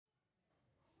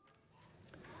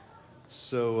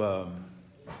In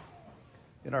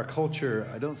our culture,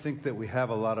 I don't think that we have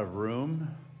a lot of room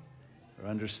or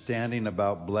understanding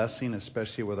about blessing,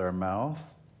 especially with our mouth.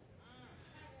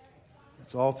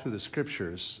 It's all through the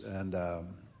scriptures, and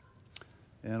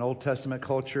in Old Testament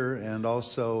culture and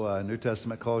also New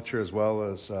Testament culture, as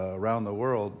well as around the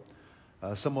world.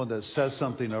 Someone that says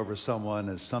something over someone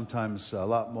is sometimes a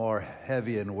lot more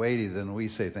heavy and weighty than we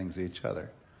say things to each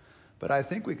other. But I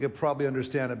think we could probably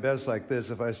understand it best like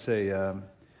this. If I say,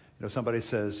 somebody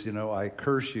says, I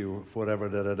curse you for whatever,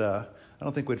 I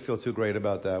don't think we'd feel too great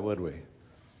about that, would we?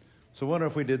 So I wonder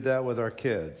if we did that with our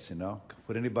kids,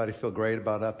 Would anybody feel great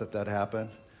about that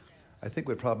happened? I think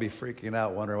we'd probably be freaking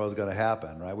out, wondering what was going to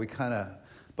happen, right?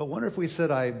 But wonder if we said,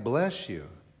 I bless you.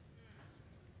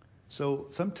 So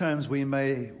sometimes we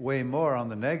may weigh more on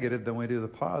the negative than we do the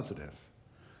positive.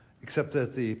 Except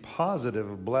that the positive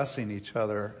of blessing each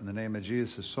other in the name of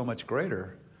Jesus is so much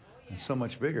greater and so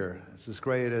much bigger. It's as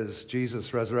great as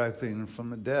Jesus resurrecting from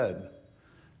the dead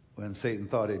when Satan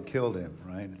thought he'd killed him,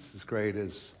 right? It's as great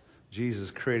as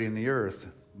Jesus creating the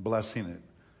earth, blessing it.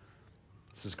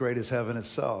 It's as great as heaven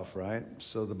itself, right?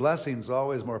 So the blessing is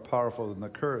always more powerful than the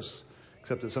curse,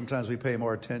 except that sometimes we pay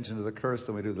more attention to the curse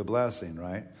than we do the blessing,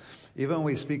 right? Even when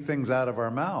we speak things out of our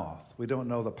mouth, we don't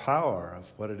know the power of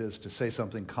what it is to say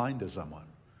something kind to someone,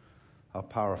 how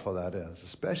powerful that is,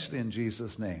 especially in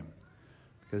Jesus' name.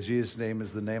 Because Jesus' name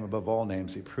is the name above all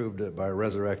names. He proved it by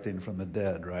resurrecting from the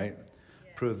dead, right?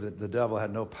 Yeah. Proved that the devil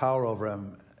had no power over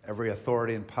him. Every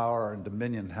authority and power and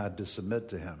dominion had to submit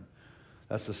to him.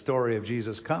 That's the story of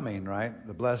Jesus coming, right?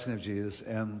 The blessing of Jesus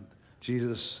and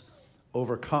Jesus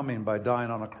overcoming by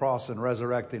dying on a cross and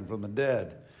resurrecting from the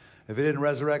dead. If he didn't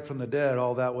resurrect from the dead,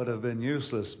 all that would have been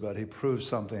useless, but he proved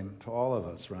something to all of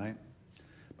us, right?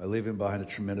 By leaving behind a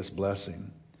tremendous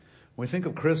blessing. When we think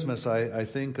of Christmas, I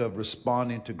think of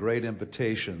responding to great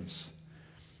invitations.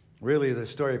 Really, the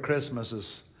story of Christmas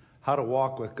is how to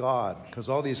walk with God, because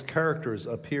all these characters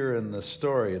appear in the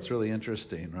story. It's really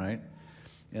interesting, right?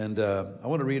 And I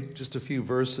want to read just a few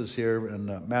verses here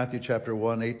in Matthew chapter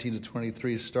 1, 18 to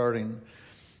 23, starting.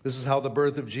 This is how the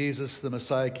birth of Jesus, the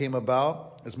Messiah, came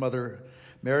about. His mother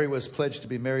Mary was pledged to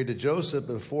be married to Joseph.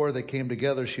 Before they came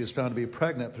together, she was found to be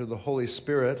pregnant through the Holy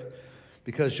Spirit.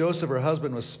 Because Joseph, her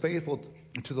husband, was faithful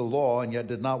to the law and yet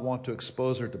did not want to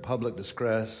expose her to public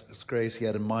disgrace, he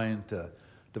had in mind to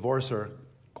divorce her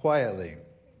quietly.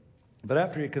 But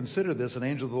after he considered this, an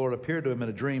angel of the Lord appeared to him in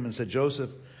a dream and said,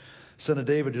 Joseph, son of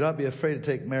David, do not be afraid to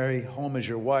take Mary home as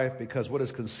your wife, because what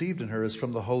is conceived in her is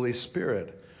from the Holy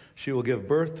Spirit. She will give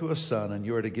birth to a son, and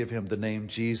you are to give him the name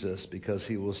Jesus, because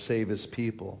he will save his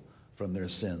people from their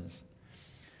sins.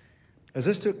 All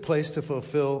this took place to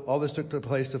fulfill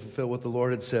what the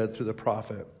Lord had said through the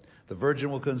prophet. The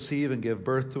virgin will conceive and give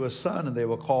birth to a son, and they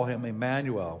will call him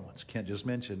Emmanuel, which Kent just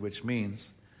mentioned, which means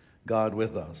God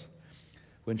with us.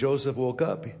 When Joseph woke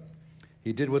up,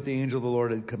 he did what the angel of the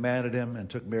Lord had commanded him and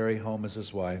took Mary home as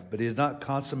his wife. But he did not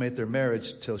consummate their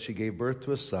marriage till she gave birth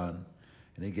to a son,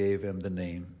 and he gave him the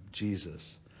name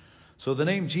Jesus. So the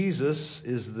name Jesus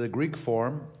is the Greek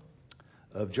form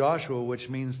of Joshua, which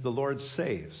means the Lord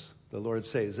saves. The Lord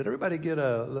saves. Did everybody get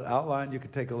an outline? You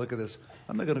could take a look at this.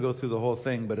 I'm not going to go through the whole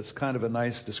thing, but it's kind of a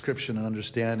nice description and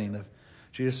understanding of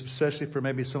Jesus, especially for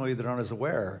maybe some of you that aren't as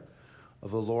aware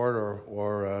of the Lord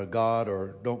or God,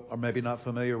 or maybe not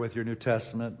familiar with your New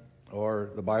Testament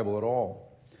or the Bible at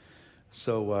all.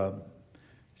 So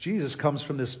Jesus comes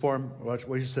from this form, what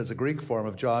he says, a Greek form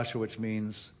of Joshua, which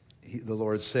means the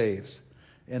Lord saves.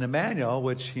 And Emmanuel,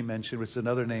 which he mentioned, which is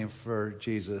another name for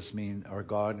Jesus, means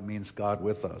God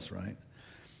with us, right?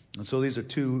 And so these are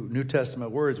two New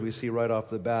Testament words we see right off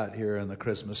the bat here in the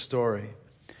Christmas story.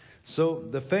 So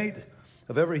the fate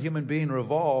of every human being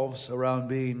revolves around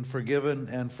being forgiven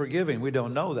and forgiving. We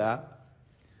don't know that.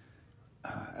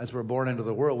 As we're born into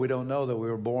the world, we don't know that we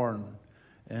were born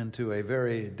into a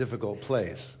very difficult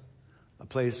place, a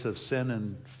place of sin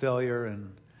and failure,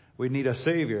 and we need a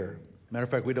Savior. Matter of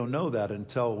fact, we don't know that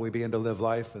until we begin to live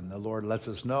life and the Lord lets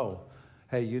us know,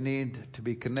 hey, you need to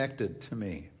be connected to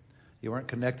me. You weren't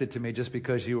connected to me just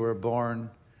because you were born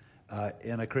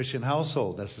in a Christian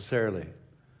household necessarily.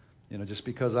 Just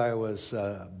because I was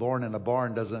born in a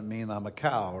barn doesn't mean I'm a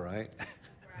cow, right?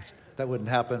 That wouldn't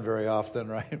happen very often,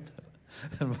 right?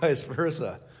 And vice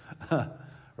versa,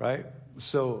 right?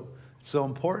 So it's so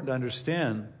important to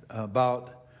understand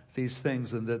about these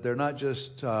things, and that they're not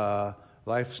just,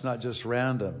 life's not just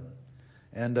random.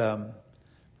 And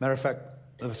matter of fact,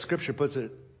 the scripture puts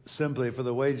it simply, for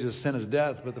the wages of sin is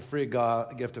death, but the free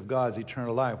gift of God is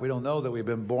eternal life. We don't know that we've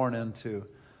been born into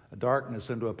a darkness,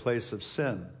 into a place of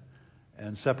sin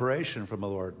and separation from the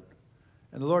Lord.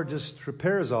 And the Lord just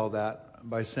repairs all that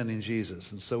by sending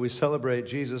Jesus. And so we celebrate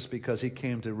Jesus because he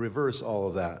came to reverse all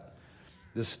of that.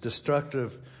 This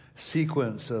destructive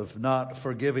sequence of not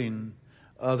forgiving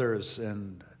others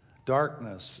and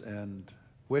darkness and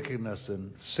wickedness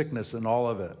and sickness and all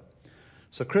of it.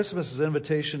 So Christmas is an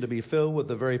invitation to be filled with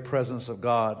the very presence of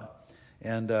God.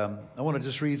 And I want to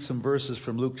just read some verses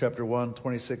from Luke chapter 1,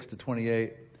 26 to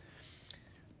 28.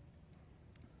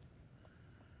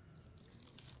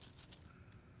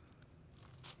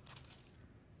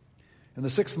 In the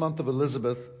 6th month of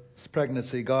Elizabeth's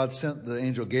pregnancy, God sent the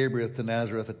angel Gabriel to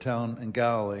Nazareth, a town in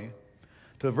Galilee,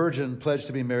 to a virgin pledged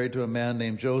to be married to a man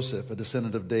named Joseph, a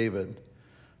descendant of David.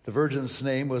 The virgin's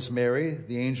name was Mary.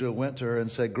 The angel went to her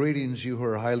and said, "Greetings, you who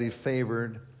are highly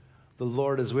favored. The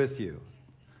Lord is with you."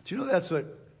 Do you know that's what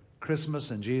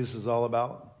Christmas and Jesus is all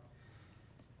about?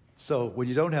 So when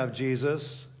you don't have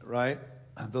Jesus, right,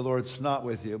 the Lord's not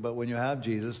with you. But when you have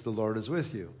Jesus, the Lord is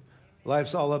with you.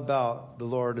 Life's all about the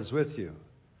Lord is with you.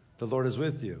 The Lord is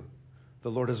with you.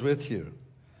 The Lord is with you.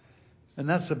 And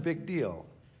that's a big deal.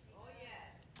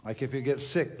 Like if you get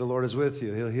sick, the Lord is with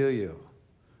you. He'll heal you.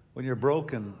 When you're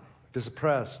broken,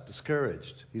 depressed,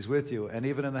 discouraged, he's with you. And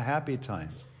even in the happy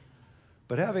times.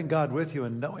 But having God with you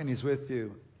and knowing he's with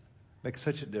you makes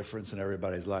such a difference in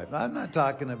everybody's life. Now, I'm not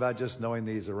talking about just knowing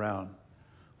these around.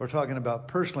 We're talking about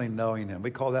personally knowing him.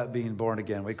 We call that being born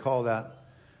again. We call that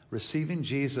receiving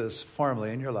Jesus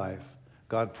formally in your life.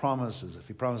 God promises, if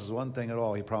he promises one thing at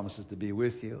all, he promises to be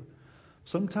with you.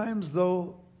 Sometimes,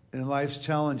 though, in life's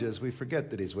challenges, we forget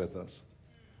that he's with us.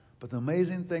 But the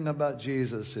amazing thing about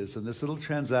Jesus is, in this little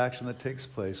transaction that takes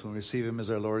place when we receive him as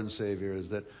our Lord and Savior,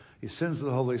 is that he sends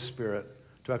the Holy Spirit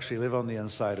to actually live on the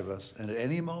inside of us. And at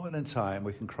any moment in time,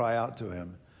 we can cry out to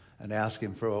him and ask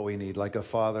him for what we need, like a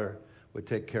father would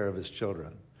take care of his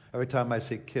children. Every time I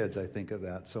see kids, I think of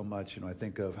that so much. I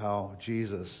think of how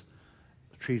Jesus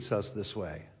treats us this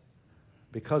way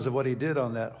because of what he did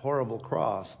on that horrible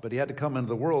cross. But he had to come into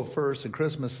the world first, and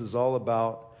Christmas is all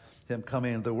about him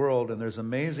coming into the world. And there's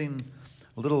amazing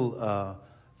little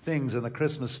things in the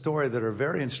Christmas story that are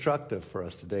very instructive for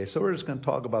us today. So we're just going to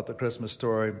talk about the Christmas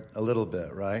story a little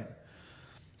bit, right?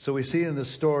 So we see in the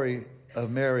story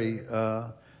of Mary,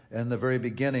 in the very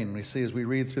beginning, we see as we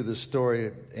read through this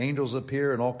story, angels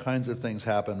appear and all kinds of things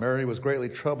happen. Mary was greatly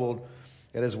troubled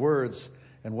at his words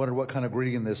and wondered what kind of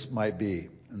greeting this might be.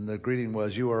 And the greeting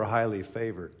was, "You are highly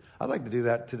favored." I'd like to do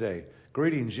that today.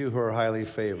 Greetings, you who are highly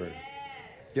favored.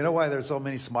 You know why there's so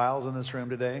many smiles in this room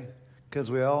today? Because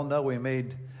we all know we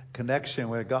made connection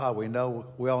with God. We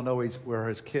all know we're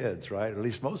his kids, right? At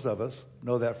least most of us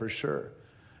know that for sure.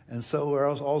 And so we're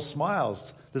all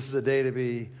smiles. This is a day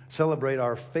to celebrate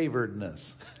our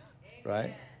favoredness,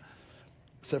 right?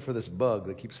 Except for this bug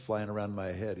that keeps flying around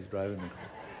my head. He's driving me.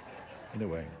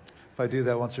 Anyway, if I do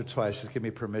that once or twice, just give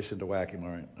me permission to whack him. All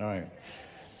right.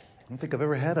 I don't think I've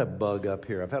ever had a bug up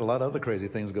here. I've had a lot of other crazy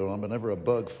things going on, but never a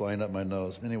bug flying up my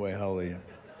nose. Anyway, hallelujah.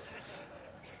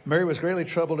 Mary was greatly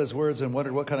troubled at his words and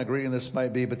wondered what kind of greeting this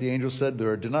might be. But the angel said to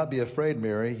her, "Do not be afraid,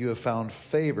 Mary. You have found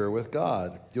favor with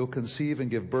God. You'll conceive and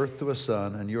give birth to a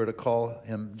son, and you are to call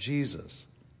him Jesus."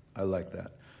 I like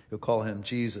that. You'll call him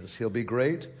Jesus. He'll be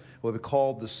great. Will be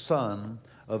called the Son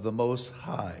of the Most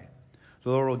High. The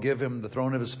Lord will give him the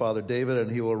throne of his father David, and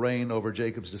he will reign over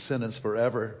Jacob's descendants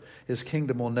forever. His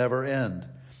kingdom will never end.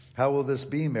 "How will this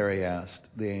be?" Mary asked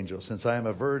the angel, "since I am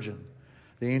a virgin?"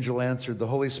 The angel answered, "The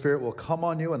Holy Spirit will come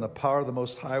on you, and the power of the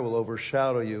Most High will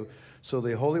overshadow you. So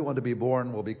the Holy One to be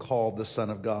born will be called the Son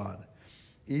of God.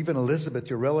 Even Elizabeth,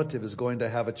 your relative, is going to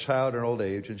have a child in old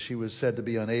age, and she was said to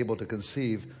be unable to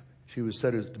conceive. She was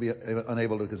said to be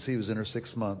unable to conceive. It was in her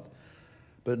 6th month.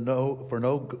 But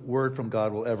no word from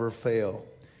God will ever fail."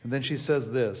 And then she says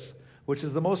this, which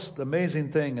is the most amazing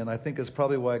thing, and I think is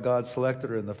probably why God selected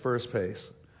her in the first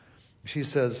place. She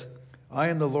says, "I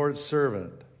am the Lord's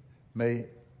servant. May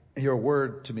your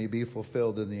word to me be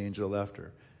fulfilled." And the angel left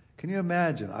her. Can you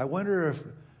imagine? I wonder if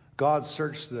God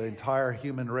searched the entire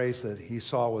human race that he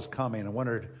saw was coming and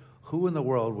wondered who in the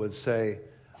world would say,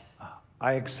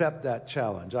 "I accept that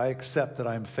challenge. I accept that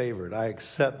I'm favored. I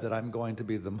accept that I'm going to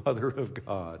be the mother of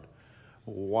God."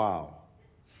 Wow.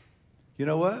 You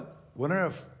know what? Wonder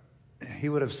if he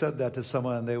would have said that to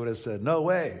someone and they would have said, "No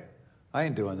way. I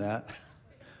ain't doing that."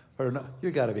 Or, "No,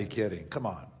 you got to be kidding. Come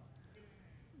on."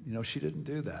 She didn't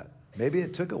do that. Maybe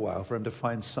it took a while for him to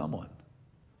find someone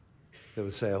that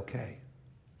would say, "Okay,"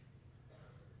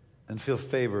 and feel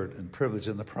favored and privileged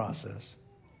in the process.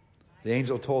 The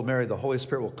angel told Mary, "The Holy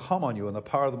Spirit will come on you, and the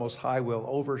power of the Most High will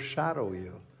overshadow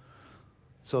you."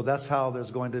 So that's how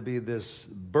there's going to be this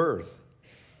birth.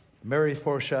 Mary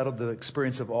foreshadowed the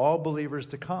experience of all believers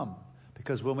to come,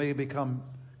 Because when we become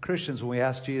Christians, when we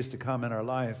ask Jesus to come in our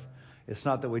life, it's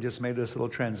not that we just made this little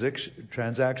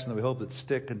transaction that we hope would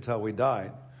stick until we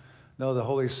died. No, the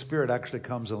Holy Spirit actually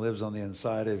comes and lives on the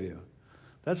inside of you.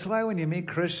 That's why when you meet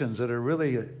Christians that are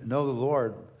really know the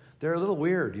Lord, they're a little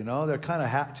weird, They're kind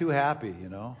of too happy,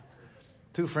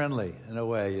 Too friendly in a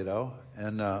way,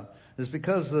 And it's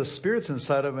because the Spirit's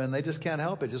inside of them and they just can't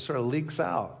help it. It just sort of leaks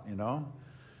out,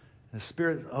 The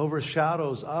Spirit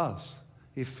overshadows us.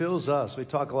 He fills us. We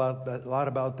talk a lot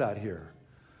about that here.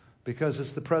 Because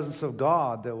it's the presence of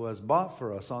God that was bought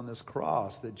for us on this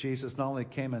cross, that Jesus not only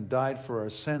came and died for our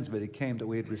sins, but He came that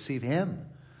we'd receive Him.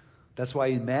 That's why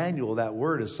Emmanuel, that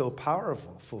word, is so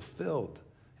powerful, fulfilled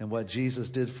in what Jesus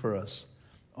did for us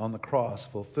on the cross,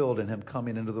 fulfilled in Him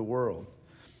coming into the world.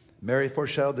 Mary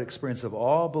foreshadowed the experience of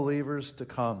all believers to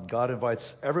come. God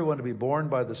invites everyone to be born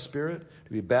by the Spirit,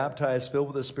 to be baptized, filled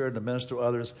with the Spirit, and to minister to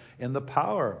others in the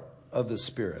power of the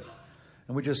Spirit.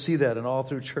 And we just see that in all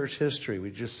through church history. We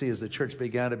just see as the church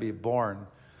began to be born,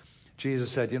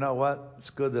 Jesus said, you know what? It's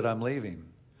good that I'm leaving.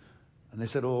 And they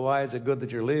said, well, why is it good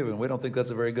that you're leaving? We don't think that's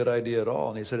a very good idea at all.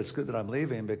 And He said, it's good that I'm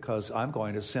leaving because I'm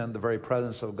going to send the very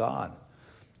presence of God.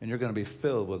 And you're going to be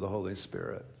filled with the Holy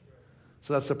Spirit.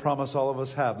 So that's the promise all of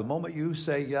us have. The moment you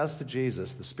say yes to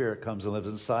Jesus, the Spirit comes and lives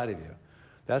inside of you.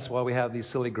 That's why we have these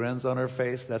silly grins on our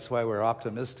face. That's why we're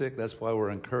optimistic. That's why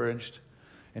we're encouraged.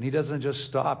 And He doesn't just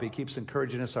stop. He keeps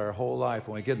encouraging us our whole life.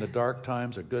 When we get into dark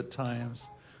times or good times,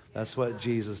 that's what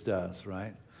Jesus does,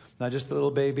 right? Not just a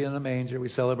little baby in the manger we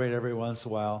celebrate every once in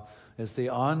a while. It's the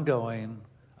ongoing,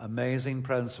 amazing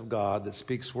presence of God that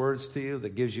speaks words to you,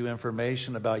 that gives you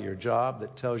information about your job,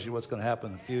 that tells you what's going to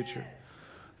happen in the future,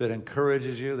 that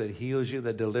encourages you, that heals you,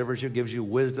 that delivers you, gives you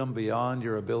wisdom beyond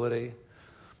your ability.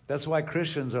 That's why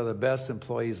Christians are the best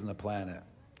employees on the planet.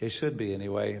 They should be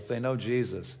anyway, if they know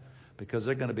Jesus. Because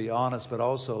they're going to be honest, but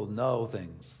also know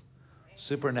things.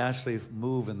 Supernaturally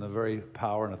move in the very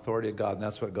power and authority of God. And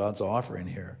that's what God's offering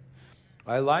here.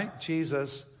 I like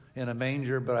Jesus in a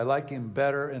manger, but I like Him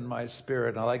better in my spirit.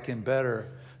 And I like Him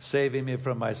better saving me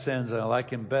from my sins. And I like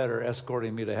Him better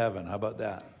escorting me to heaven. How about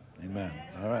that? Amen.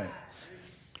 All right.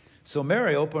 So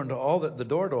Mary opened the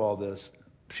door to all this.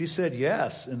 She said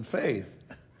yes in faith.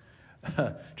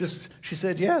 She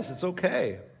said yes, it's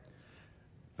okay.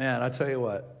 Man, I tell you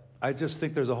what. I just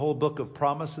think there's a whole book of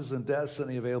promises and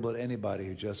destiny available to anybody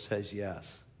who just says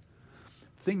yes.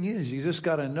 Thing is, you just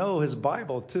got to know His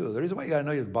Bible too. The reason why you got to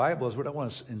know His Bible is we don't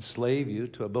want to enslave you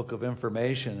to a book of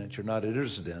information that you're not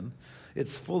interested in.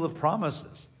 It's full of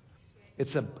promises.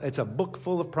 It's a book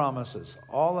full of promises,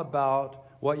 all about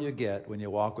what you get when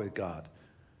you walk with God.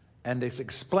 And it's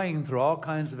explained through all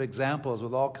kinds of examples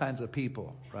with all kinds of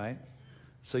people, right?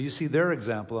 So you see their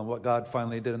example and what God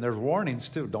finally did. And there's warnings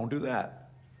too. Don't do that.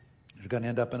 You're going to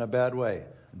end up in a bad way.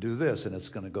 Do this and it's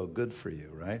going to go good for you,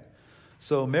 right?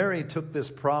 So Mary took this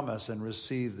promise and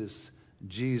received this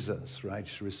Jesus, right?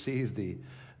 She received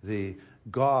the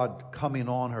God coming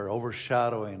on her,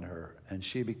 overshadowing her. And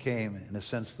she became, in a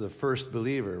sense, the first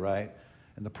believer, right?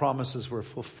 And the promises were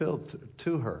fulfilled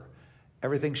to her.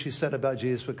 Everything she said about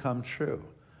Jesus would come true.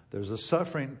 There's a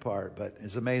suffering part, but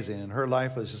it's amazing. And her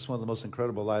life was just one of the most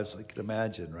incredible lives I could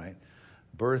imagine, right?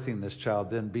 Birthing this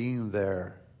child, then being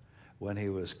there when He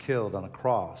was killed on a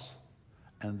cross,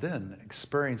 and then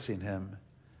experiencing Him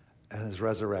and His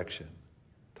resurrection.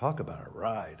 Talk about a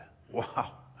ride.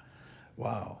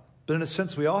 Wow. But in a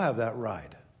sense, we all have that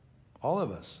ride. All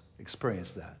of us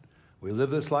experience that. We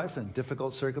live this life in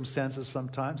difficult circumstances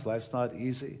sometimes. Life's not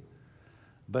easy.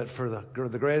 But for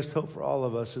the greatest hope for all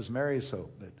of us is Mary's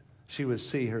hope, that she would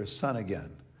see her son again.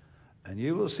 And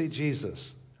you will see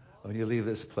Jesus when you leave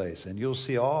this place. And you'll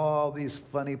see all these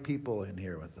funny people in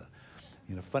here with the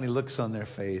funny looks on their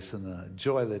face and the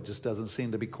joy that just doesn't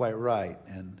seem to be quite right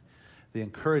and the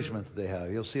encouragement that they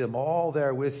have. You'll see them all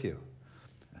there with you.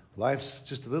 Life's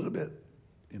just a little bit,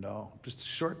 just a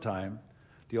short time.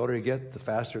 The older you get, the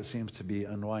faster it seems to be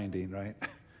unwinding, right?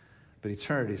 But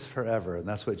eternity's forever, and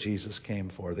that's what Jesus came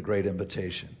for, the great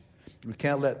invitation. We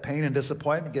can't let pain and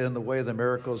disappointment get in the way of the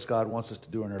miracles God wants us to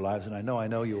do in our lives. And I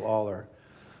know you all are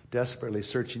desperately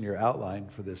searching your outline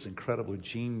for this incredible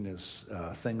genius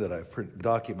thing that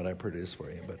document I produced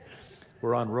for you. But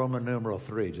we're on Roman numeral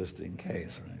 3, just in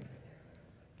case, right?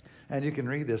 And you can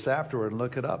read this afterward and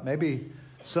look it up. Maybe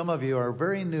some of you are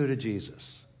very new to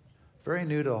Jesus, very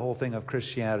new to the whole thing of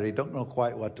Christianity, don't know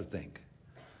quite what to think.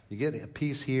 You get a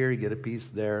piece here, you get a piece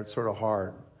there. It's sort of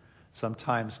hard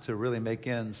sometimes to really make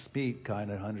ends meet,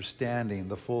 kind of understanding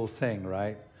the full thing,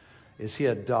 right? Is he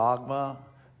a dogma?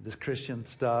 This Christian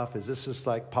stuff? Is this just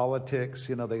like politics?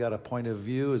 They got a point of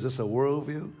view. Is this a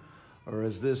worldview? Or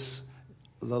is this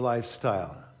the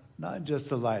lifestyle. Not just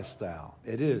the lifestyle.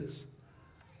 It is.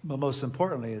 But most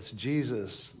importantly, it's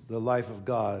Jesus, the life of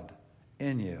God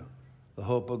in you, the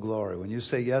hope of glory. When you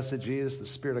say yes to Jesus, the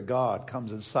Spirit of God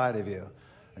comes inside of you,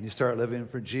 and you start living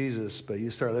for Jesus, but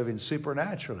you start living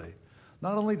supernaturally.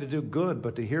 Not only to do good,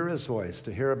 but to hear His voice,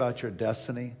 to hear about your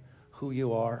destiny, who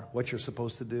you are, what you're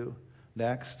supposed to do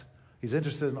next. He's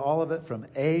interested in all of it from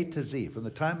A to Z. From the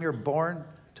time you're born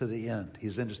to the end,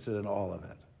 He's interested in all of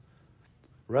it.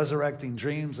 Resurrecting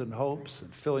dreams and hopes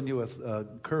and filling you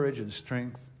with courage and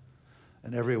strength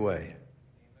in every way.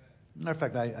 Matter of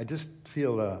fact, I just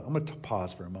feel, I'm going to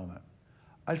pause for a moment.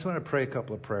 I just want to pray a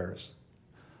couple of prayers.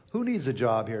 Who needs a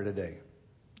job here today?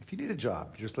 If you need a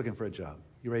job, you're just looking for a job,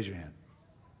 you raise your hand.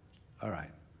 All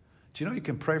right. Do you know you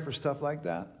can pray for stuff like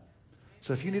that?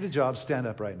 So if you need a job, stand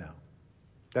up right now.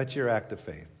 That's your act of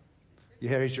faith. You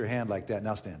raise your hand like that.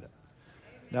 Now stand up.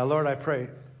 Now, Lord, I pray.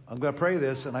 I'm going to pray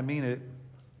this, and I mean it.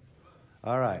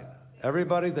 All right.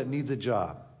 Everybody that needs a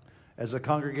job. As a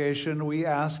congregation, we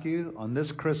ask you on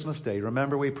this Christmas day.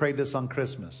 Remember, we prayed this on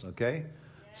Christmas, okay?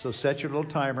 So set your little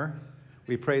timer.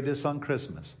 We prayed this on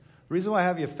Christmas. The reason why I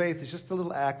have your faith is just a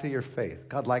little act of your faith.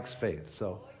 God likes faith.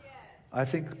 So I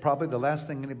think probably the last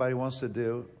thing anybody wants to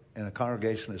do in a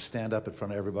congregation is stand up in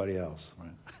front of everybody else,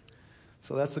 right?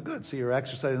 So that's good. So you're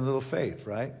exercising a little faith,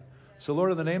 right? So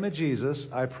Lord, in the name of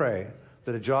Jesus, I pray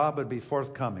that a job would be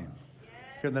forthcoming.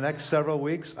 Here in the next several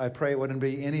weeks, I pray it wouldn't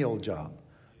be any old job,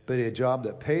 but a job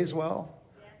that pays well,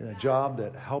 and a job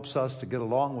that helps us to get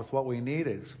along with what we need.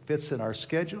 It fits in our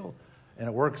schedule, and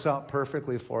it works out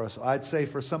perfectly for us. I'd say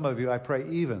for some of you, I pray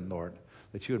even, Lord,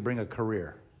 that you would bring a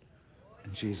career.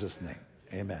 In Jesus' name,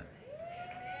 amen.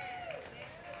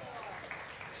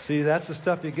 See, that's the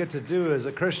stuff you get to do as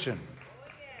a Christian,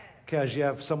 because you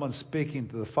have someone speaking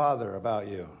to the Father about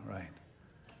you, right?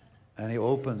 And He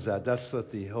opens that. That's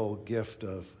what the whole gift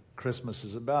of Christmas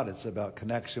is about. It's about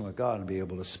connection with God and be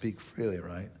able to speak freely,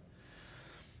 right?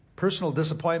 Personal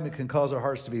disappointment can cause our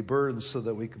hearts to be burdened so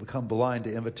that we can become blind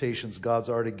to invitations God's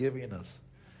already giving us.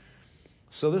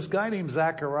 So this guy named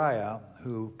Zechariah,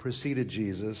 who preceded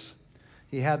Jesus,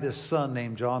 he had this son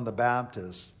named John the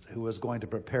Baptist who was going to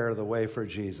prepare the way for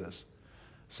Jesus.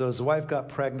 So his wife got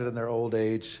pregnant in their old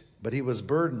age, but he was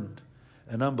burdened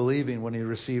and unbelieving when he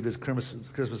received his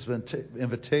Christmas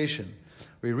invitation.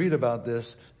 We read about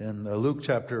this in Luke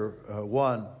chapter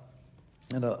 1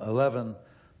 and 11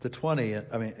 to 20.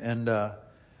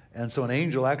 And so an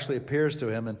angel actually appears to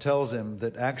him and tells him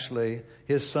that actually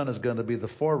his son is going to be the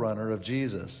forerunner of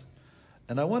Jesus.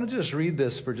 And I want to just read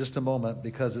this for just a moment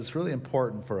because it's really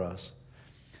important for us.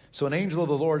 So an angel of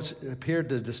the Lord appeared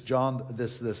to this John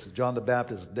the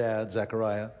Baptist's dad,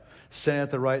 Zechariah, standing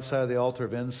at the right side of the altar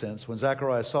of incense. When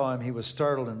Zechariah saw him, he was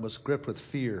startled and was gripped with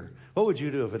fear. What would you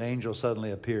do if an angel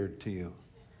suddenly appeared to you?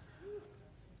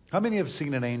 How many have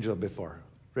seen an angel before?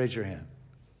 Raise your hand.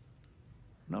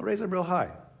 No, raise them real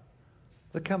high.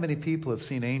 Look how many people have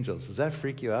seen angels. Does that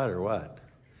freak you out or what?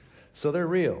 So they're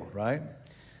real, right?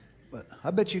 But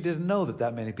I bet you didn't know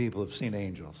that many people have seen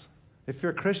angels. If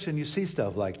you're a Christian, you see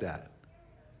stuff like that.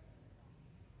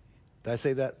 Did I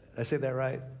say that? Did I say that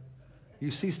right?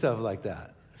 You see stuff like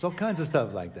that. There's all kinds of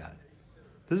stuff like that.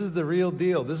 This is the real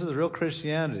deal. This is real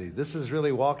Christianity. This is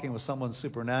really walking with someone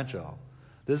supernatural.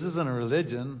 This isn't a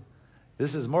religion.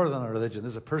 This is more than a religion.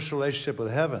 This is a personal relationship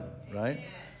with heaven, right?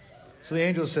 So the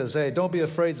angel says, hey, don't be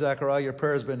afraid, Zechariah. Your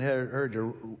prayer has been heard.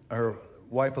 Your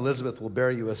wife Elizabeth will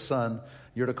bear you a son.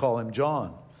 You're to call him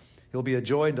John. He'll be a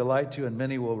joy and delight to you, and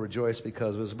many will rejoice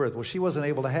because of his birth. Well, she wasn't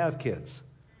able to have kids.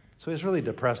 So he's really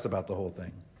depressed about the whole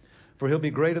thing. For he'll be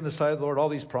great in the sight of the Lord. All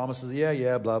these promises,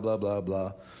 blah, blah, blah,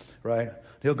 blah, right?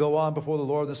 He'll go on before the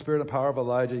Lord in the spirit and power of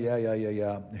Elijah,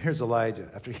 Here's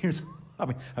Elijah.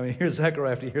 Here's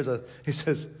Zechariah. He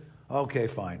says, okay,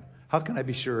 fine. How can I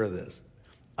be sure of this?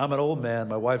 I'm an old man.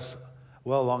 My wife's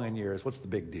well along in years. What's the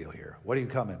big deal here? What do you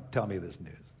come and tell me this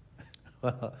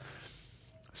news?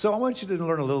 So I want you to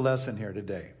learn a little lesson here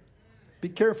today. Be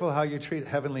careful how you treat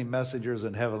heavenly messengers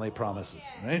and heavenly promises,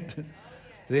 right?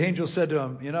 The angel said to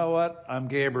him, you know what? I'm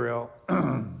Gabriel.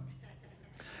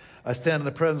 I stand in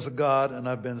the presence of God, and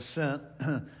I've been sent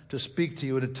to speak to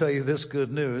you and to tell you this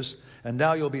good news. And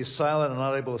now you'll be silent and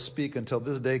not able to speak until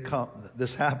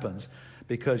this happens,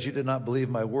 because you did not believe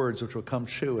my words, which will come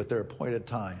true at their appointed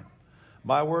time.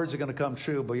 My words are going to come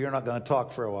true, but you're not going to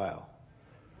talk for a while.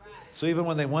 So even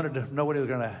when they wanted to know what he was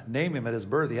going to name him at his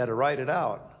birth, he had to write it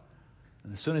out.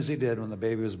 And as soon as he did, when the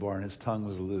baby was born, his tongue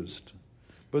was loosed.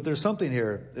 But there's something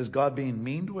here. Is God being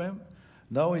mean to him?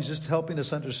 No, he's just helping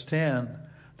us understand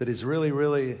that he's really,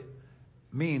 really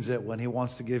means it when he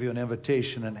wants to give you an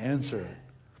invitation and answer it.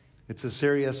 It's a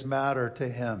serious matter to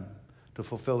him to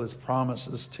fulfill his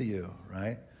promises to you,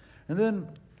 right? And then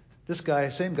this guy,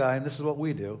 same guy, and this is what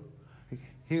we do.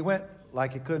 He went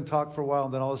like he couldn't talk for a while,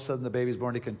 and then all of a sudden the baby's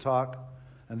born, he can talk.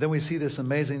 And then we see this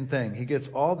amazing thing. He gets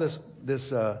all this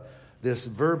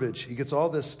verbiage. He gets all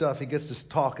this stuff. He gets to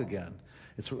talk again.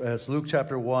 It's Luke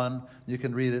chapter 1. You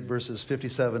can read it, verses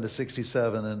 57 to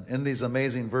 67. And in these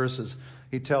amazing verses,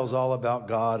 he tells all about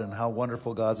God and how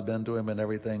wonderful God's been to him and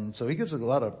everything. So he gets a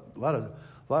lot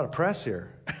of press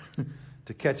here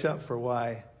to catch up for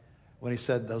why when he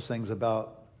said those things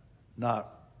about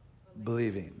not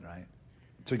believing, right?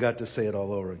 So he got to say it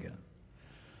all over again.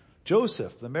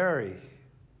 Joseph, the Mary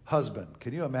husband.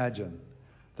 Can you imagine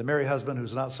the Mary husband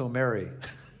who's not so merry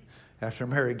after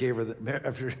Mary gave her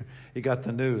after he got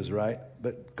the news, right?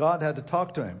 But God had to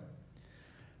talk to him.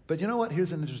 But you know what?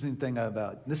 Here's an interesting thing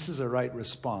about this is a right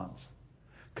response.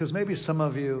 Because maybe some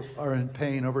of you are in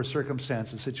pain over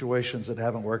circumstances, situations that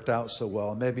haven't worked out so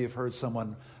well. Maybe you've heard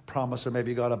someone promise, or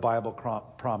maybe you got a Bible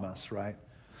promise, right?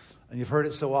 And you've heard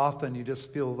it so often you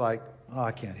just feel like, oh,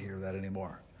 I can't hear that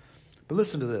anymore. But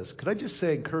listen to this. Could I just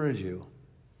say, encourage you?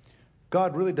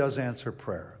 God really does answer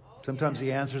prayer. Sometimes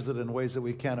he answers it in ways that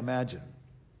we can't imagine,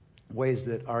 ways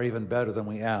that are even better than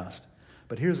we asked.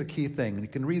 But here's a key thing, and you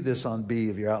can read this on B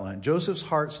of your outline. Joseph's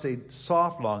heart stayed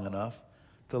soft long enough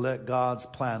to let God's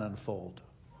plan unfold.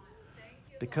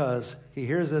 Because he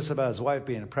hears this about his wife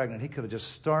being pregnant. He could have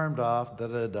just stormed off,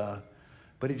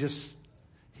 but he just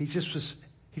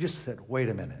said, wait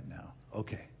a minute now.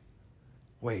 Okay.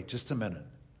 Wait just a minute.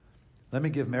 Let me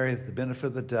give Mary the benefit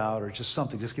of the doubt, or just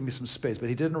something. Just give me some space. But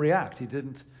he didn't react. He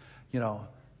didn't,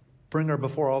 bring her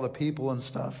before all the people and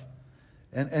stuff.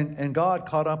 And God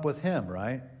caught up with him,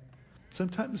 right?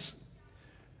 Sometimes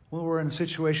when we're in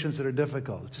situations that are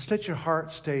difficult, just let your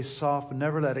heart stay soft and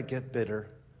never let it get bitter.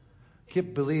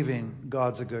 Keep believing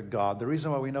God's a good God. The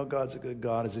reason why we know God's a good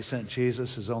God is he sent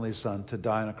Jesus, his only son, to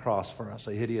die on a cross for us,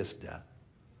 a hideous death.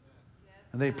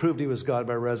 And they proved he was God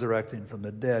by resurrecting from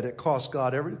the dead. It cost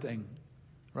God everything,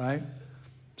 right?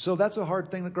 So that's a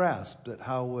hard thing to grasp, that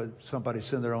how would somebody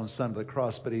send their own son to the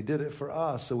cross? But he did it for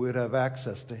us so we would have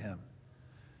access to him.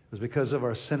 It was because of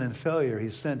our sin and failure he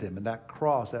sent him. And that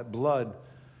cross, that blood,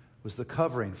 was the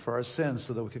covering for our sins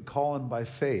so that we could call him by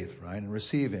faith, right, and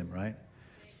receive him, right?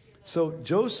 So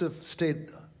Joseph stayed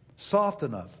soft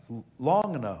enough,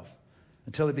 long enough,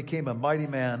 until he became a mighty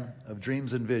man of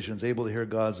dreams and visions, able to hear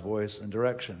God's voice and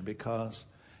direction, because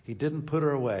he didn't put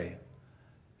her away.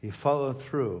 He followed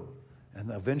through, and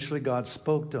eventually God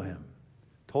spoke to him,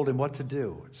 told him what to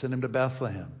do, sent him to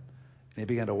Bethlehem, and he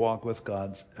began to walk with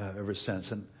God ever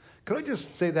since. And could I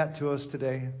just say that to us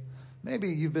today? Maybe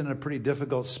you've been in a pretty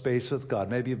difficult space with God.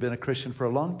 Maybe you've been a Christian for a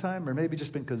long time, or maybe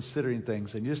just been considering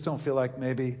things, and you just don't feel like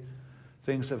maybe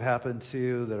things have happened to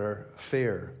you that are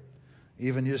fair.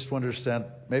 Even you just understand,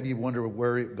 maybe you wonder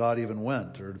where God even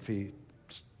went, or if he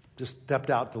just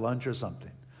stepped out to lunch or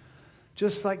something.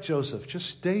 Just like Joseph, just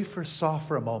stay soft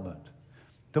for a moment.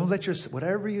 Don't let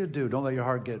whatever you do, don't let your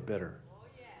heart get bitter.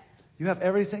 You have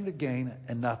everything to gain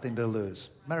and nothing to lose.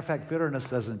 Matter of fact, bitterness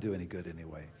doesn't do any good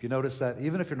anyway. If you notice that,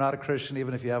 even if you're not a Christian,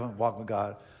 even if you haven't walked with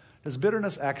God, does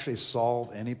bitterness actually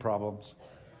solve any problems?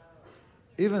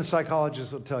 Even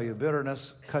psychologists will tell you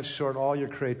bitterness cuts short all your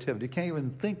creativity. You can't even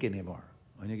think anymore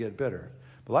when you get bitter.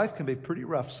 But life can be pretty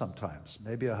rough sometimes.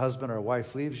 Maybe a husband or a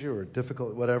wife leaves you, or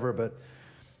difficult, whatever.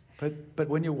 But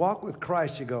when you walk with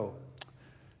Christ, you go,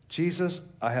 Jesus,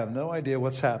 I have no idea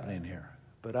what's happening here,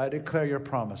 but I declare your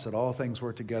promise that all things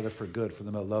work together for good for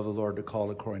them that love the Lord, to call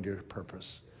according to your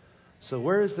purpose. So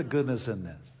where is the goodness in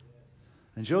this?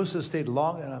 And Joseph stayed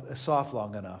soft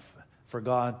long enough for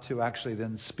God to actually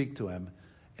then speak to him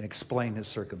and explain his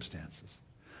circumstances.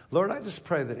 Lord, I just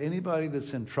pray that anybody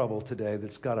that's in trouble today,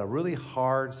 that's got a really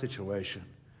hard situation,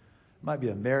 it might be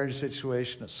a marriage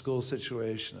situation, a school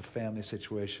situation, a family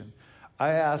situation,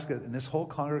 I ask that in this whole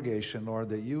congregation, Lord,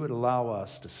 that you would allow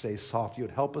us to stay soft. You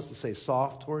would help us to stay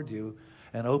soft toward you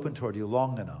and open toward you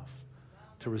long enough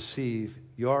to receive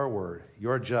your word,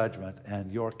 your judgment,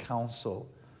 and your counsel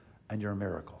and your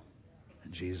miracle.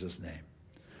 In Jesus' name.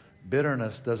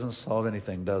 Bitterness doesn't solve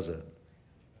anything, does it?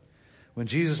 When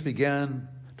Jesus began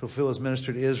to fulfill his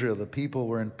ministry to Israel, the people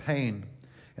were in pain.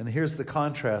 And here's the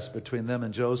contrast between them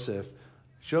and Joseph.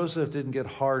 Joseph didn't get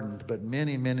hardened, but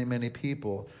many, many, many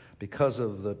people, because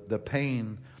of the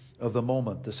pain of the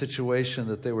moment, the situation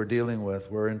that they were dealing with,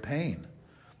 were in pain.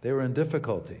 They were in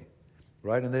difficulty,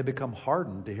 right? And they become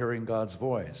hardened to hearing God's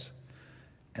voice.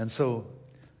 And so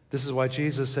this is why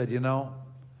Jesus said,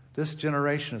 this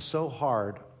generation is so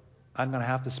hard, I'm going to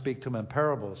have to speak to them in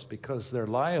parables because they're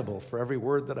liable for every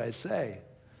word that I say.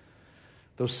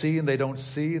 Though seeing, they don't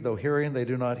see. Though hearing, they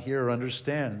do not hear or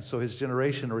understand. So his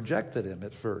generation rejected him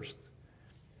at first.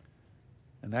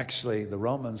 And actually, the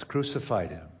Romans crucified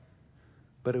him.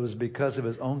 But it was because of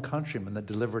his own countrymen that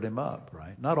delivered him up,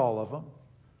 right? Not all of them.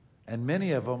 And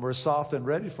many of them were soft and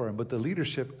ready for him, but the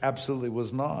leadership absolutely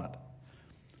was not.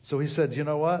 So he said, you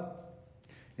know what?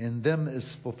 In them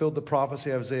is fulfilled the prophecy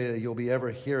of Isaiah, you'll be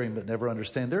ever hearing but never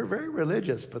understand. They're very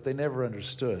religious, but they never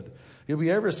understood. You'll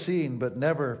be ever seeing but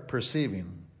never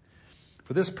perceiving.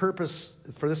 For this purpose,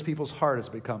 for this people's heart has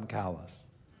become callous.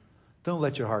 Don't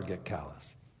let your heart get callous.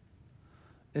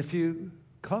 If you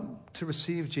come to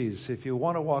receive Jesus, if you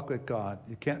want to walk with God,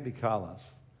 you can't be callous.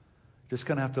 You're just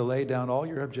going to have to lay down all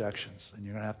your objections, and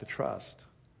you're going to have to trust.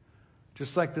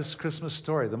 Just like this Christmas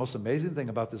story. The most amazing thing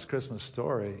about this Christmas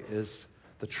story is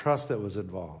the trust that was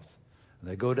involved. And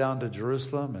they go down to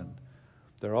Jerusalem, and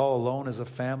they're all alone as a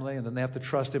family, and then they have to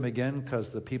trust him again because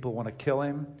the people want to kill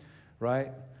him,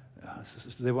 right?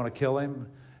 They want to kill him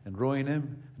and ruin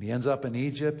him. And he ends up in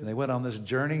Egypt, and they went on this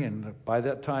journey, and by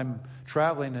that time,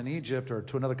 traveling in Egypt or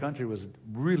to another country was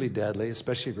really deadly,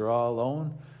 especially if you're all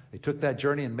alone. They took that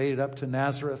journey and made it up to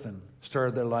Nazareth and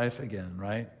started their life again,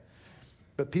 right?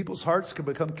 But people's hearts can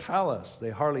become callous. They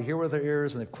hardly hear with their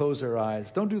ears, and they've closed their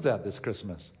eyes. Don't do that this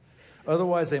Christmas.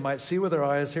 Otherwise, they might see with their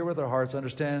eyes, hear with their hearts,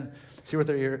 understand, hear with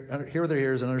their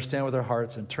ears, and understand with their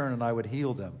hearts, and turn, and I would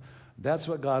heal them. That's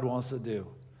what God wants to do.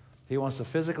 He wants to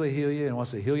physically heal you, and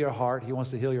wants to heal your heart. He wants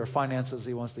to heal your finances.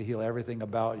 He wants to heal everything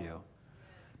about you.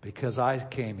 Because I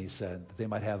came, he said, that they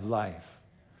might have life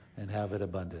and have it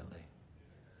abundantly.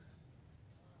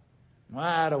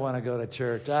 I don't want to go to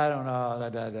church. I don't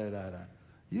know.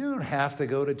 You don't have to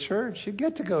go to church. You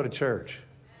get to go to church.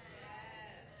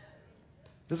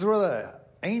 This is where the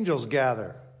angels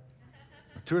gather.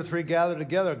 2 or 3 gather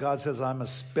together. God says, I'm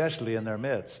especially in their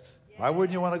midst. Why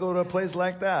wouldn't you want to go to a place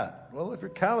like that? Well, if you're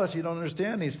callous, you don't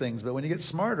understand these things. But when you get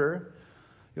smarter,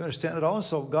 you understand that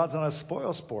also God's not a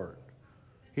spoil sport.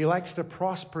 He likes to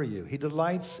prosper you. He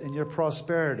delights in your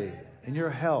prosperity, in your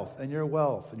health, in your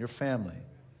wealth, in your family.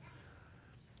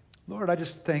 Lord, I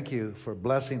just thank you for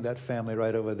blessing that family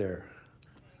right over there.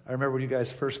 I remember when you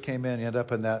guys first came in, you ended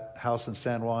up in that house in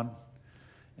San Juan,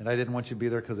 and I didn't want you to be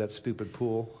there because of that stupid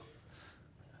pool.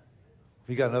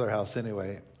 You got another house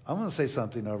anyway. I'm going to say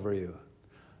something over you.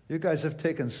 You guys have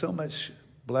taken so much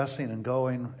blessing and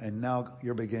going, and now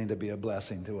you're beginning to be a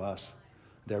blessing to us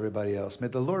and to everybody else. May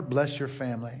the Lord bless your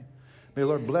family. May the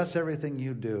Lord bless everything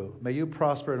you do. May you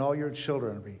prosper and all your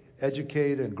children be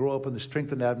educated and grow up in the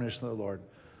strength and admonition of the Lord.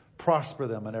 Prosper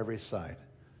them on every side.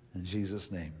 In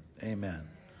Jesus' name, amen.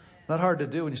 Not hard to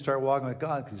do when you start walking with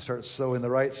God, because you start sowing the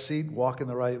right seed, walking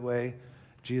the right way.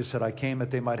 Jesus said, I came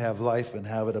that they might have life and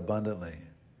have it abundantly.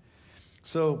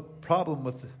 So, problem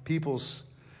with people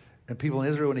in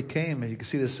Israel when he came, and you can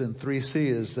see this in 3C,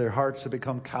 is their hearts had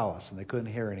become callous and they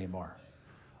couldn't hear anymore.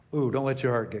 Ooh, don't let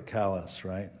your heart get callous,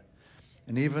 right?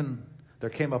 And even there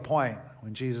came a point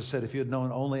when Jesus said, if you had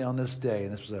known only on this day,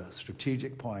 and this was a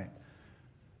strategic point,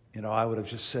 I would have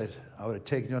just said, I would have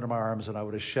taken you under my arms and I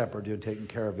would have shepherded you and taken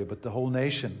care of you. But the whole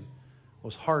nation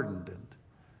was hardened and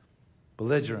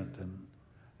belligerent.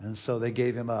 And so they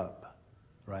gave him up,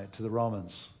 right, to the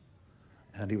Romans.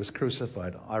 And he was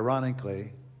crucified,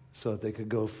 ironically, so that they could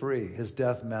go free. His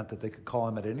death meant that they could call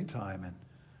him at any time and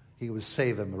he would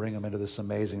save him and bring him into this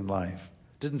amazing life.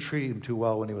 Didn't treat him too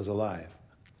well when he was alive,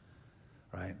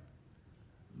 right?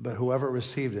 But whoever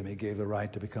received him, he gave the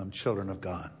right to become children of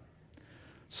God.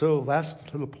 So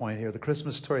last little point here, the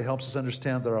Christmas story helps us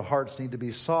understand that our hearts need to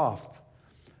be soft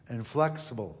and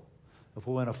flexible if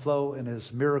we want to flow in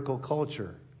his miracle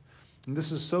culture. And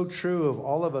this is so true of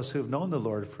all of us who've known the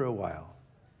Lord for a while.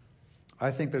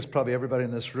 I think there's probably everybody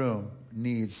in this room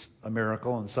needs a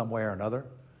miracle in some way or another.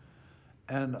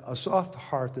 And a soft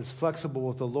heart that's flexible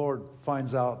with the Lord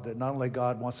finds out that not only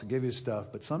God wants to give you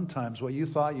stuff, but sometimes what you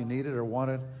thought you needed or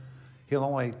wanted, he'll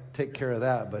only take care of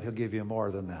that, but he'll give you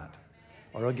more than that.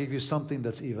 Or he'll give you something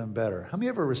that's even better. How many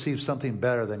ever received something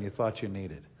better than you thought you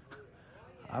needed?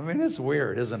 I mean, it's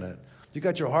weird, isn't it? You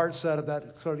got your heart set at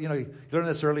that sort of, you learn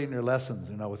this early in your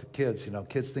lessons, with the kids.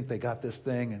 Kids think they got this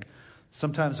thing. And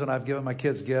sometimes when I've given my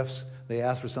kids gifts, they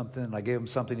ask for something and I gave them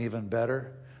something even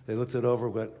better. They looked it over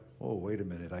and went, oh, wait a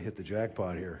minute, I hit the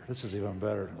jackpot here. This is even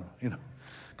better,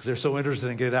 because they're so interested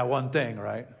in getting that one thing,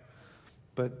 right?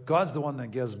 But God's the one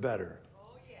that gives better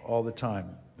all the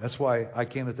time. That's why I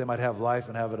came that they might have life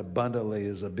and have it abundantly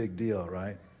is a big deal,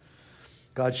 right?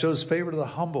 God shows favor to the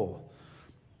humble,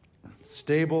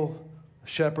 stable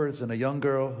shepherds and a young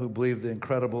girl who believed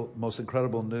the most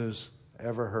incredible news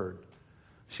ever heard.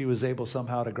 she was able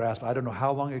somehow to grasp. I don't know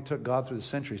how long it took God through the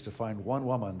centuries to find one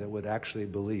woman that would actually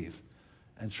believe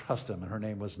and trust him, and her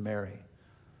name was Mary.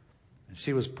 And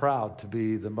she was proud to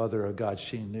be the mother of God.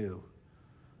 She knew.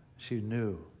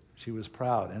 She was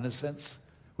proud. In a sense,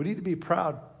 we need to be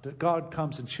proud that God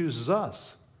comes and chooses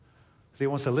us. He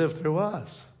wants to live through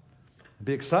us.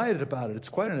 Be excited about it. It's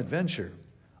quite an adventure.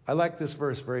 I like this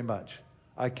verse very much.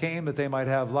 I came that they might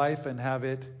have life and have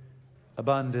it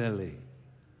abundantly.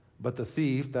 But the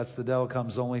thief, that's the devil,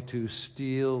 comes only to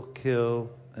steal,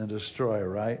 kill, and destroy,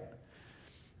 right?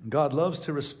 God loves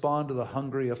to respond to the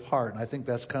hungry of heart. And I think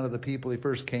that's kind of the people he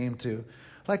first came to.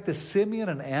 Like the Simeon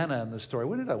and Anna in the story.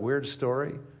 Wasn't it a weird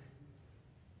story?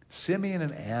 Simeon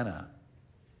and Anna.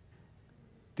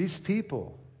 These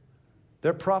people,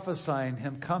 they're prophesying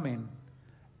him coming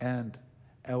and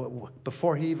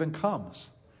before he even comes.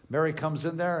 Mary comes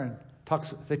in there and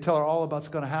talks. They tell her all about what's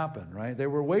going to happen, right? They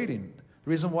were waiting. The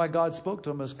reason why God spoke to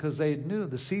them is because they knew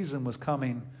the season was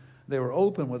coming. They were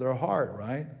open with their heart,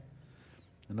 right?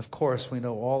 And of course, we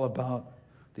know all about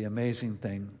the amazing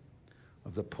thing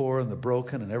of the poor and the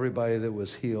broken and everybody that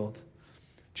was healed.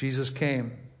 Jesus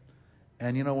came,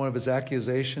 and you know one of his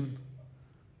accusations?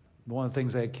 One of the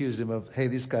things they accused him of, hey,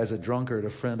 this guy's a drunkard, a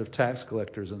friend of tax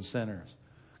collectors and sinners.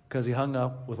 Because he hung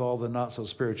up with all the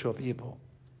not-so-spiritual people.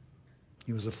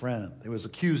 He was a friend. He was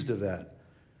accused of that,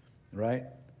 right?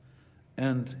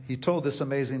 And he told this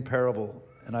amazing parable,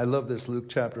 and I love this, Luke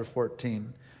chapter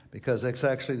 14, because it's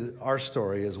actually our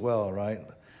story as well, right?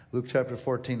 Luke chapter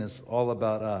 14 is all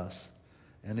about us.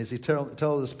 And as he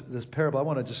tells this parable, I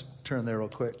want to just turn there real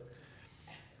quick,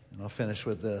 and I'll finish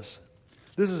with this.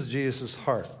 This is Jesus'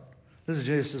 heart. This is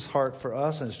Jesus' heart for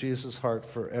us, and it's Jesus' heart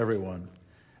for everyone.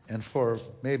 And for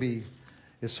maybe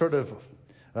it's sort of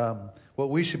what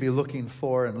we should be looking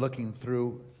for and looking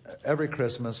through every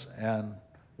Christmas and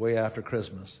way after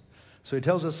Christmas. So he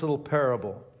tells this little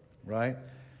parable, right?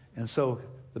 And so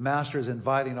the master is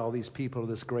inviting all these people to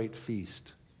this great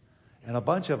feast. And a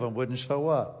bunch of them wouldn't show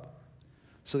up.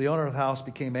 So the owner of the house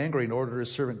became angry and ordered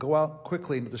his servant, go out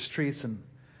quickly into the streets and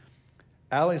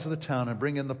alleys of the town and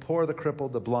bring in the poor, the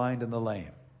crippled, the blind, and the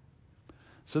lame.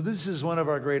 So this is one of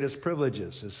our greatest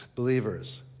privileges as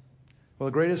believers. Well,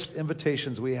 the greatest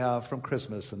invitations we have from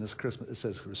Christmas, and this Christmas, it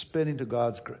says responding to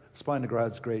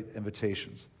God's great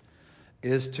invitations,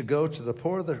 is to go to the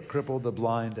poor, the crippled, the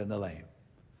blind, and the lame.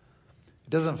 It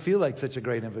doesn't feel like such a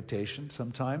great invitation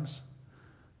sometimes,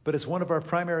 but it's one of our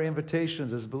primary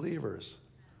invitations as believers.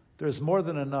 There's more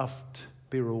than enough to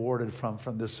be rewarded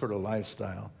from this sort of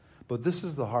lifestyle. But this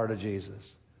is the heart of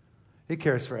Jesus. He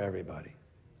cares for everybody.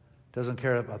 Doesn't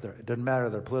care about it doesn't matter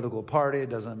their political party. It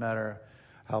doesn't matter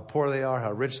how poor they are,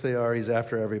 how rich they are. He's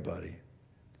after everybody.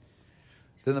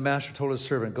 Then the master told his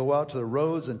servant, go out to the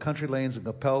roads and country lanes and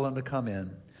compel them to come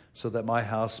in so that my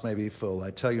house may be full.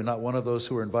 I tell you, not one of those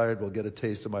who are invited will get a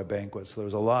taste of my banquet. So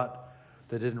there's a lot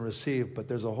that didn't receive, but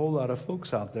there's a whole lot of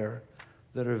folks out there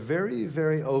that are very,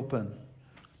 very open,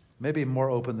 maybe more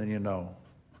open than you know.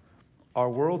 Our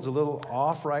world's a little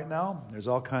off right now. There's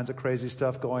all kinds of crazy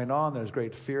stuff going on. There's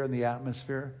great fear in the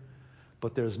atmosphere.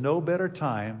 But there's no better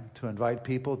time to invite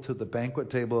people to the banquet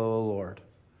table of the Lord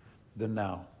than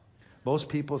now. Most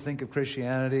people think of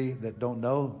Christianity that don't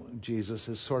know Jesus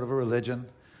as sort of a religion,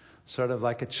 sort of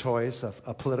like a choice,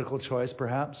 a political choice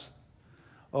perhaps.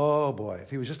 Oh boy, if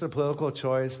he was just a political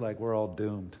choice, like we're all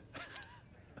doomed.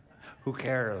 Who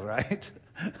cares, right?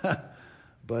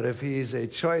 But if he's a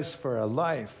choice for a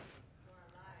life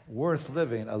worth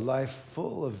living, a life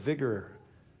full of vigor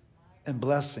and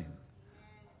blessing.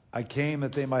 I came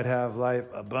that they might have life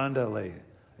abundantly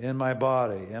in my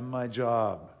body, in my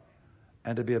job,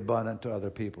 and to be abundant to other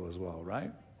people as well,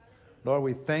 right? Lord,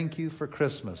 we thank you for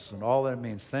Christmas and all that it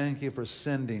means. Thank you for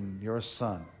sending your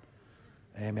Son.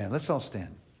 Amen. Let's all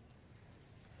stand.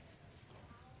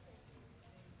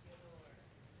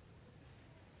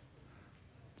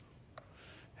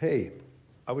 Hey,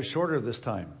 I was shorter this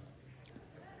time.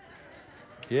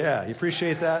 Yeah, you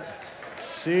appreciate that?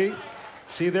 See,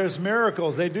 there's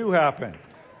miracles. They do happen.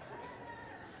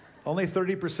 Only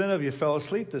 30% of you fell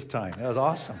asleep this time. That was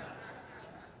awesome.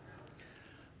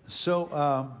 So, what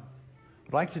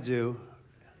I'd like to do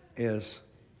is,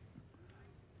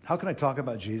 how can I talk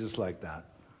about Jesus like that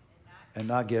and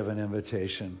not give an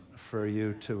invitation for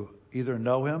you to either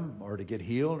know him or to get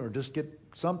healed or just get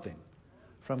something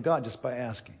from God just by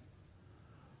asking?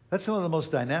 That's one of the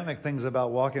most dynamic things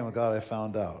about walking with God I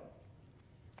found out.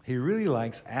 He really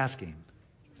likes asking.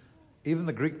 Even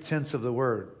the Greek tense of the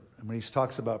word, when he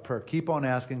talks about prayer, keep on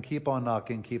asking, keep on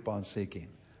knocking, keep on seeking.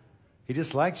 He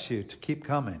just likes you to keep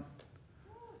coming.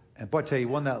 And boy, I tell you,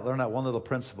 learn that one little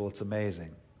principle, it's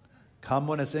amazing. Come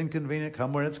when it's inconvenient,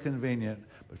 come when it's convenient.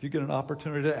 But if you get an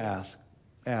opportunity to ask.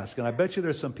 And I bet you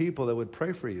there's some people that would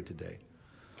pray for you today.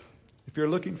 If you're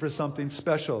looking for something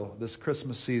special this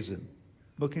Christmas season,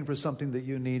 looking for something that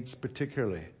you need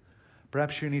particularly,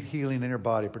 perhaps you need healing in your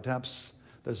body. Perhaps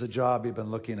there's a job you've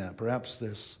been looking at. Perhaps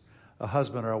there's a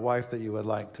husband or a wife that you would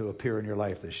like to appear in your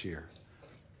life this year.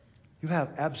 You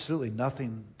have absolutely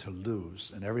nothing to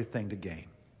lose and everything to gain.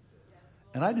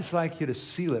 And I'd just like you to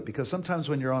seal it, because sometimes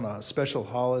when you're on a special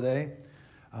holiday,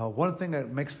 one thing that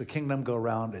makes the kingdom go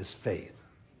round is faith.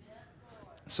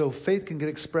 So faith can get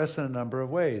expressed in a number of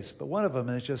ways. But one of them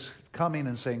is just coming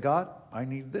and saying, God, I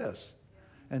need this.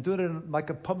 And doing it in like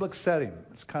a public setting.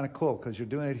 It's kind of cool because you're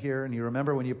doing it here and you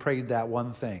remember when you prayed that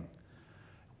one thing.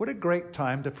 What a great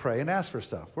time to pray and ask for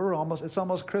stuff. It's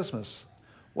almost Christmas.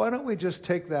 Why don't we just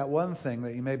take that one thing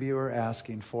that maybe you were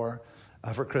asking for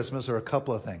Christmas, or a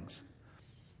couple of things.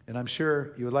 And I'm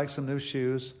sure you would like some new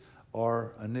shoes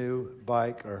or a new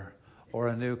bike or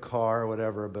a new car or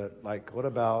whatever. But like, what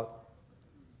about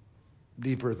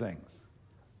deeper things,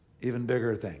 even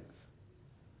bigger things?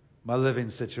 My living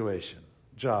situation,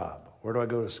 job, where do I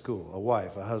go to school, a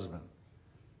wife, a husband.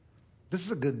 This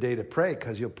is a good day to pray,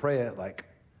 because you'll pray it like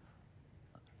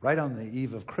right on the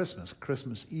eve of Christmas,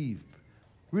 Christmas Eve,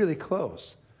 really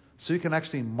close. So you can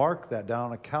actually mark that down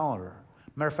on a calendar.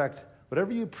 Matter of fact,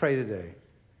 whatever you pray today,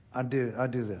 I'd do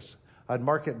this. I'd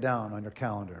mark it down on your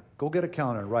calendar. Go get a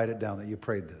calendar and write it down that you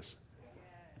prayed this.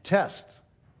 Test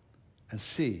and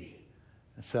see.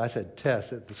 And so I said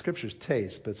test. The scripture's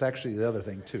taste, but it's actually the other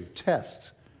thing too.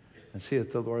 Test and see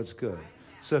if the Lord's good.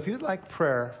 So if you'd like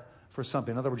prayer for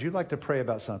something, in other words, you'd like to pray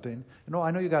about something,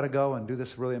 I know you got to go and do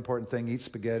this really important thing, eat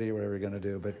spaghetti or whatever you're going to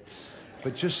do,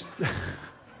 but just,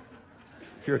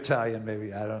 if you're Italian,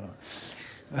 maybe, I don't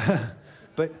know.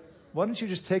 But why don't you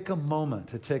just take a moment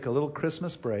to take a little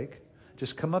Christmas break,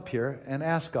 just come up here and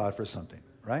ask God for something,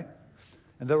 right?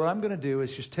 And then what I'm going to do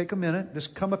is just take a minute,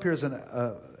 just come up here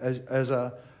as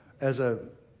a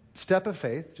step of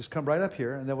faith, just come right up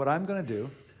here, and then what I'm going to do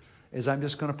is I'm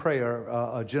just going to pray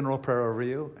a general prayer over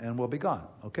you, and we'll be gone,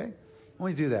 okay?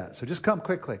 When we do that, so just come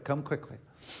quickly.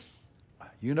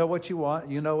 You know what you want,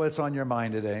 you know what's on your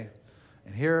mind today,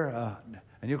 and here,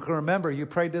 and you can remember you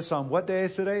prayed this on what day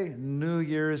is today? New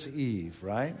Year's Eve,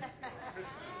 right?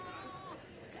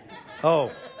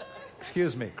 Oh,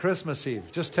 excuse me, Christmas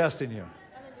Eve, just testing you.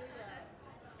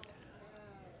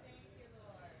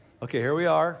 Okay, here we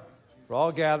are. We're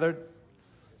all gathered.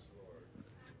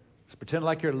 So pretend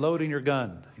like you're loading your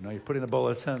gun. You're putting the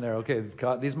bullets in there. Okay,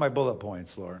 God, these are my bullet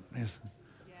points, Lord. Yes.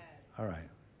 All right.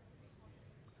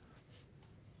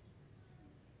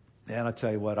 And I'll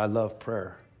tell you what, I love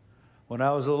prayer. When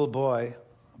I was a little boy,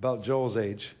 about Joel's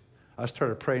age, I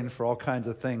started praying for all kinds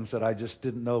of things that I just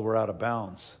didn't know were out of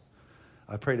bounds.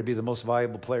 I prayed to be the most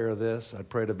valuable player of this. I'd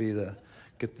pray to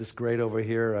get this grade over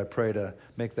here. I pray to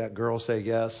make that girl say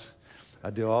yes. I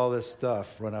do all this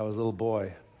stuff when I was a little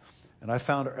boy. And I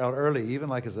found out early, even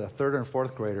like as a third and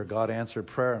fourth grader, God answered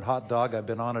prayer. And hot dog, I've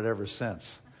been on it ever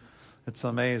since. It's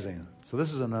amazing. So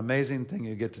this is an amazing thing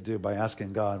you get to do by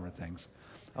asking God for things.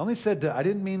 I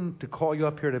didn't mean to call you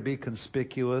up here to be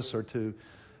conspicuous or to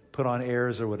put on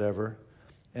airs or whatever.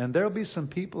 And there'll be some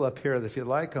people up here that if you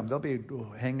like them, they'll be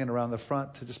hanging around the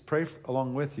front to just pray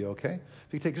along with you, okay?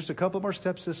 If you take just a couple more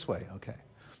steps this way, okay?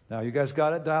 Now, you guys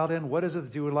got it dialed in? What is it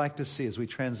that you would like to see as we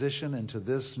transition into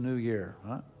this new year?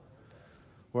 Huh?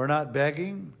 We're not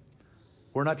begging.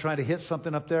 We're not trying to hit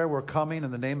something up there. We're coming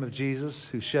in the name of Jesus,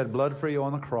 who shed blood for you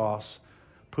on the cross,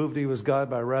 proved he was God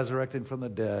by resurrecting from the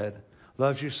dead,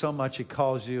 loves you so much he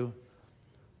calls you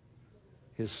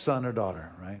his son or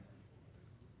daughter, right?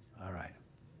 All right.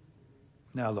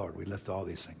 Now, Lord, we lift all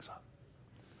these things up.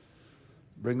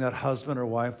 Bring that husband or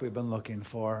wife we've been looking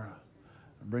for.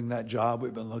 Bring that job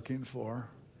we've been looking for.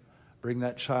 Bring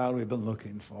that child we've been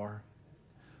looking for.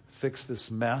 Fix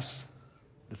this mess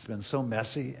that's been so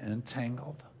messy and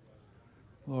entangled.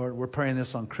 Lord, we're praying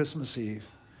this on Christmas Eve.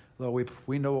 Lord,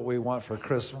 we know what we want for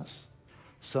Christmas.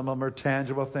 Some of them are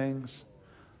tangible things.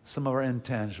 Some of them are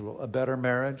intangible. A better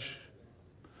marriage.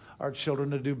 Our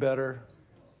children to do better.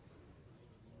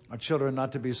 Our children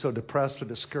not to be so depressed or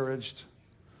discouraged.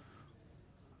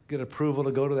 Get approval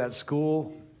to go to that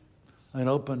school. An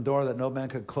open door that no man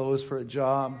could close for a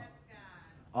job.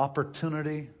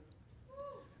 Opportunity.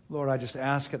 Lord, I just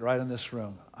ask it right in this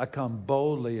room. I come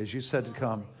boldly, as you said to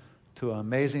come, to an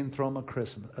amazing throne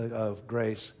of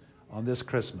grace on this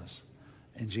Christmas.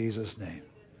 In Jesus' name.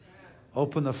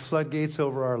 Open the floodgates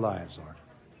over our lives, Lord.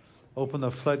 Open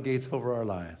the floodgates over our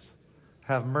lives.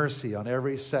 Have mercy on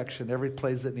every section, every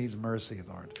place that needs mercy,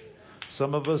 Lord.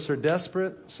 Some of us are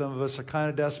desperate. Some of us are kind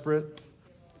of desperate.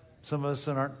 Some of us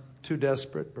aren't too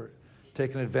desperate, but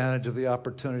taking advantage of the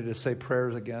opportunity to say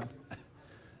prayers again.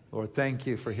 Lord, thank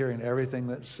you for hearing everything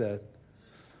that's said.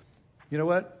 You know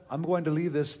what? I'm going to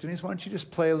leave this. Denise, why don't you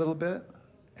just play a little bit?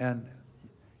 And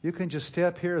you can just stay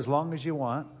up here as long as you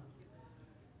want.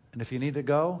 And if you need to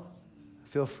go,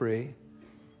 feel free.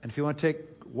 And if you want to take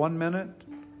 1 minute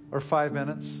or 5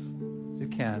 minutes, you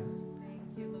can.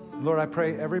 Lord, I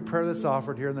pray every prayer that's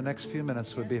offered here in the next few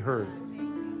minutes would be heard.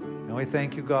 And we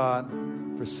thank you, God,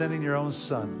 for sending your own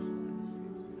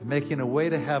Son and making a way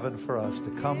to heaven for us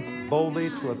to come boldly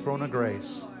to a throne of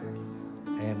grace.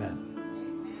 Amen.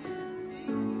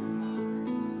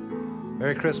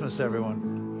 Merry Christmas,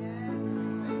 everyone.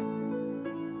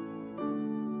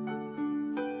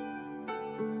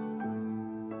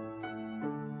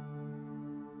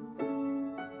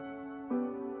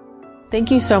 Thank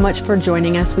you so much for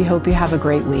joining us. We hope you have a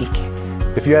great week.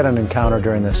 If you had an encounter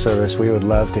during this service, we would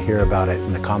love to hear about it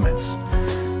in the comments.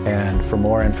 And for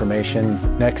more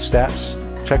information, next steps,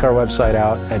 check our website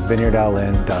out at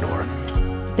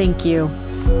vineyardallen.org. Thank you.